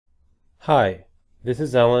Hi, this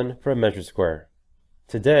is Ellen from MeasureSquare.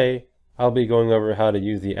 Today, I'll be going over how to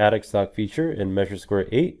use the Add Stock feature in MeasureSquare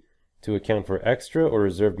 8 to account for extra or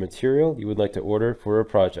reserved material you would like to order for a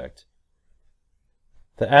project.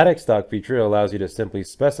 The Add Stock feature allows you to simply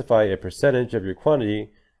specify a percentage of your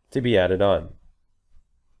quantity to be added on.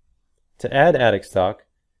 To add stock,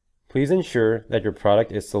 please ensure that your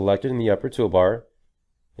product is selected in the upper toolbar,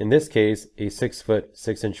 in this case a 6-foot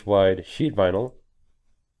 6-inch wide sheet vinyl.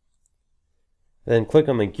 Then click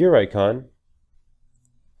on the gear icon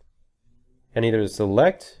and either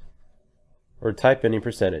select or type in a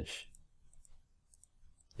percentage.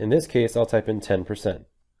 In this case, I'll type in 10%.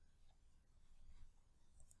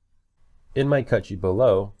 In my cut sheet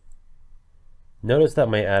below, notice that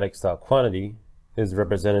my add stock quantity is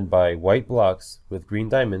represented by white blocks with green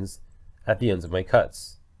diamonds at the ends of my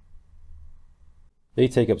cuts. They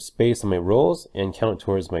take up space on my rolls and count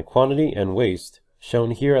towards my quantity and waste shown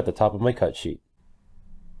here at the top of my cut sheet.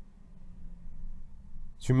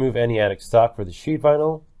 To remove any add stock for the sheet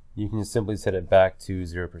vinyl, you can simply set it back to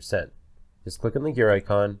 0%. Just click on the gear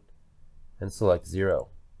icon and select 0.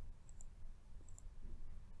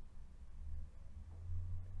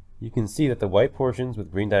 You can see that the white portions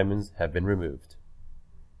with green diamonds have been removed.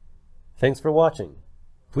 Thanks for watching.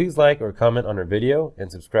 Please like or comment on our video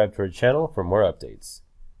and subscribe to our channel for more updates.